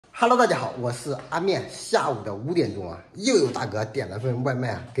Hello， 大家好，我是阿面。下午的5点钟啊，又有大哥点了份外卖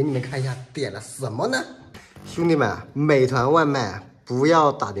啊，给你们看一下点了什么呢？兄弟们，美团外卖不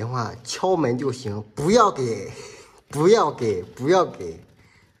要打电话，敲门就行，不要给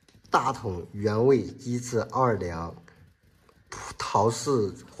大桶原味鸡翅奥尔良，陶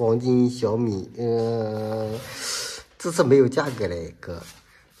氏黄金小米，这次没有价格嘞，哥，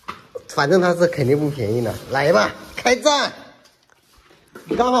反正它是肯定不便宜的，来吧，开战！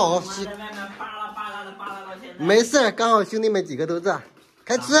刚好没事，刚好兄弟们几个都在，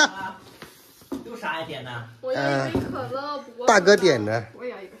开吃。有啥爱点的？我要一杯可乐，不过大哥点的。我也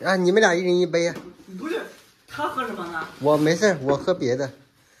要一杯。啊，你们俩一人一杯啊。不是，他喝什么呢？我没事，我喝别的。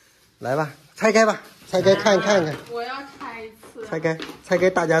来吧，拆开吧，拆开看看。我要拆一次。拆开，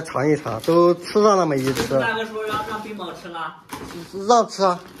大家尝一尝，都吃上那么一次。大哥说让冰宝吃了。让吃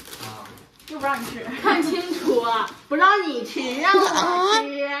啊。就不让你吃，看清楚啊！不让你吃，让我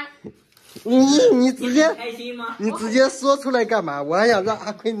吃。你直接开心吗？你直接说出来干嘛？我还想让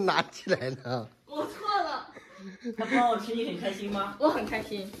阿坤拿起来呢。我错了。他不让我吃，你很开心吗？我很开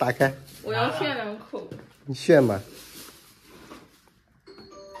心。打开。我要炫2口。你炫吗？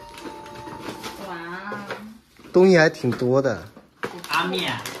哇。东西还挺多的。阿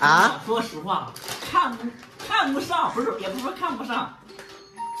面啊，说实话，看不上，不是，也不是说看不上。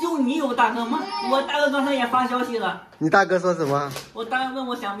就你有大哥吗？我大哥刚才也发消息了。你大哥说什么？我大哥问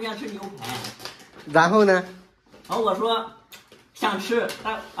我想不想吃牛排，然后呢？然后我说想吃，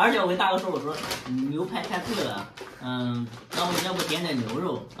而且我跟大哥说，我说牛排太贵了，要不点点牛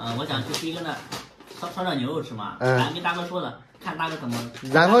肉，我想去一个那烧点牛肉吃嘛。俺跟大哥说了，看大哥怎么，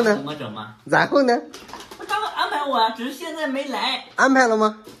然后呢？怎么整嘛？然后呢？我大哥安排我，只是现在没来。安排了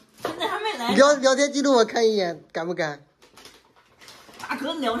吗？现在还没来。聊天记录我看一眼，敢不敢？大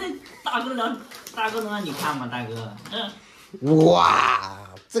哥聊这，大哥能让你看吗？大哥，哇，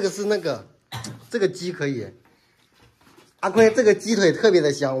这个是那个，这个鸡可以。阿坤，这个鸡腿特别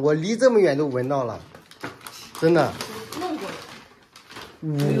的香，我离这么远都闻到了，真的。弄过来。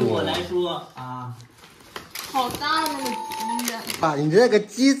对于我来说啊，好大那个鸡呀！啊，你这个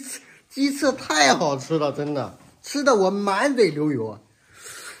鸡翅太好吃了，真的，吃的我满嘴流油。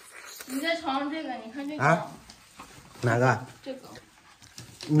你再尝尝这个，你看这个。啊？哪个？这个。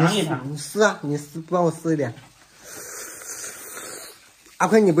你撕啊，你撕，帮我撕一点。阿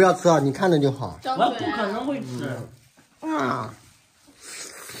坤，你不要吃啊，你看着就好。我不可能会吃。啊。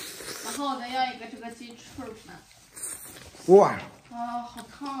然后我再要一个这个鸡翅饭。哇。啊，好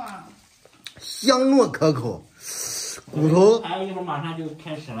烫啊！香糯可口，骨头。还一会儿马上就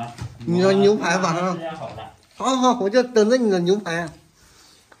开始了。你的牛排马上。好，我就等着你的牛排。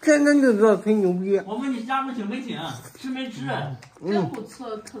天天就知道吹牛逼。我问你家不请没请，吃没吃？真不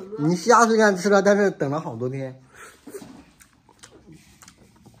错，可乐。你虾虽然吃了，但是等了好多天。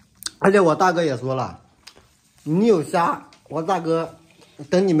而且我大哥也说了，你有虾，我大哥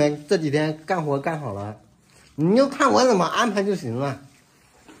等你们这几天干活干好了，你就看我怎么安排就行了。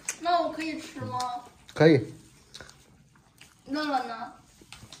那我可以吃吗？可以。乐乐呢？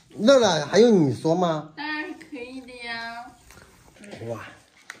乐乐还用你说吗？当然是可以的呀。哇。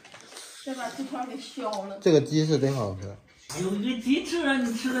再把这块给削了。这个鸡翅真好吃。有一个鸡翅啊，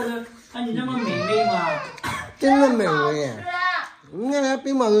你吃的像你这么美味吗？真的美味。你看，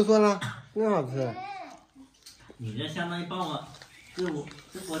冰宝都说了，真好吃。你这相当于帮我，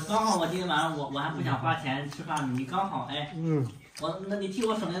我刚好我今天晚上我还不想花钱吃饭，你刚好哎，那你替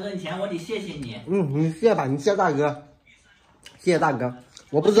我省了顿钱，我得谢谢你。你谢吧，你谢大哥，谢谢大哥。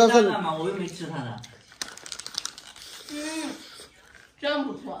我不知道是干嘛，我又没吃他的。真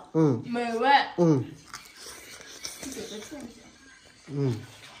不错。美味。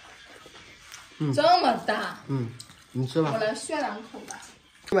这么大。你吃吧。我来炫2口吧。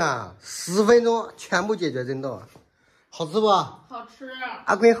对吧？10分钟全部解决真的，好吃不？好吃。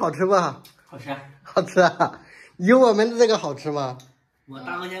阿坤好吃不？好吃。好吃啊！有我们的这个好吃吗？我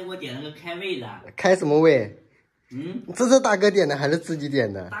大哥先给我点了个开胃的。开什么胃？这是大哥点的还是自己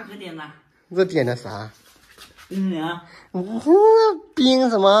点的？大哥点的。这点的啥？冰淇淋。冰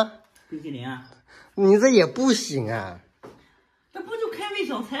什么？冰淇淋啊！你这也不行啊！这不就开胃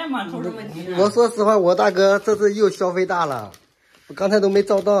小菜吗？有什么问题？我说实话，我大哥这次又消费大了，我刚才都没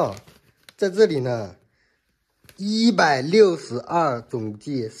照到，在这里呢，162总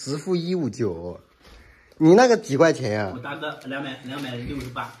计10付159，你那个几块钱呀？我大哥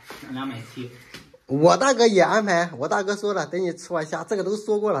268，270。我大哥也安排，我大哥说了，等你吃完虾，这个都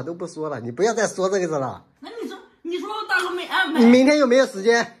说过了，都不说了，你不要再说这个了。那你说我大哥没安排？你明天有没有时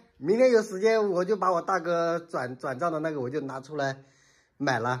间？明天有时间我就把我大哥转账的那个我就拿出来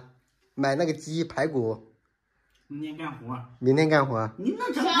买了，买那个鸡排骨，明天干活。明天干活。你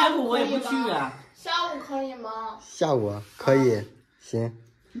那整排骨我也不去啊。下午可以吗？下午可以，行。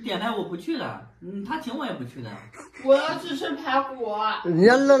你点台我不去的，他请我也不去的。我要去吃排骨。人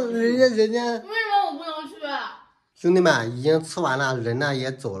家。为什么我不能去？兄弟们已经吃完了，人呢也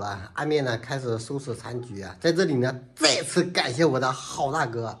走了，阿面呢开始收拾残局啊。在这里呢，再次感谢我的好大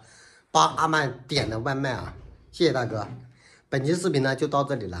哥，帮阿曼点的外卖啊，谢谢大哥。本期视频呢就到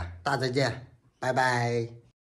这里了，大家再见，拜拜。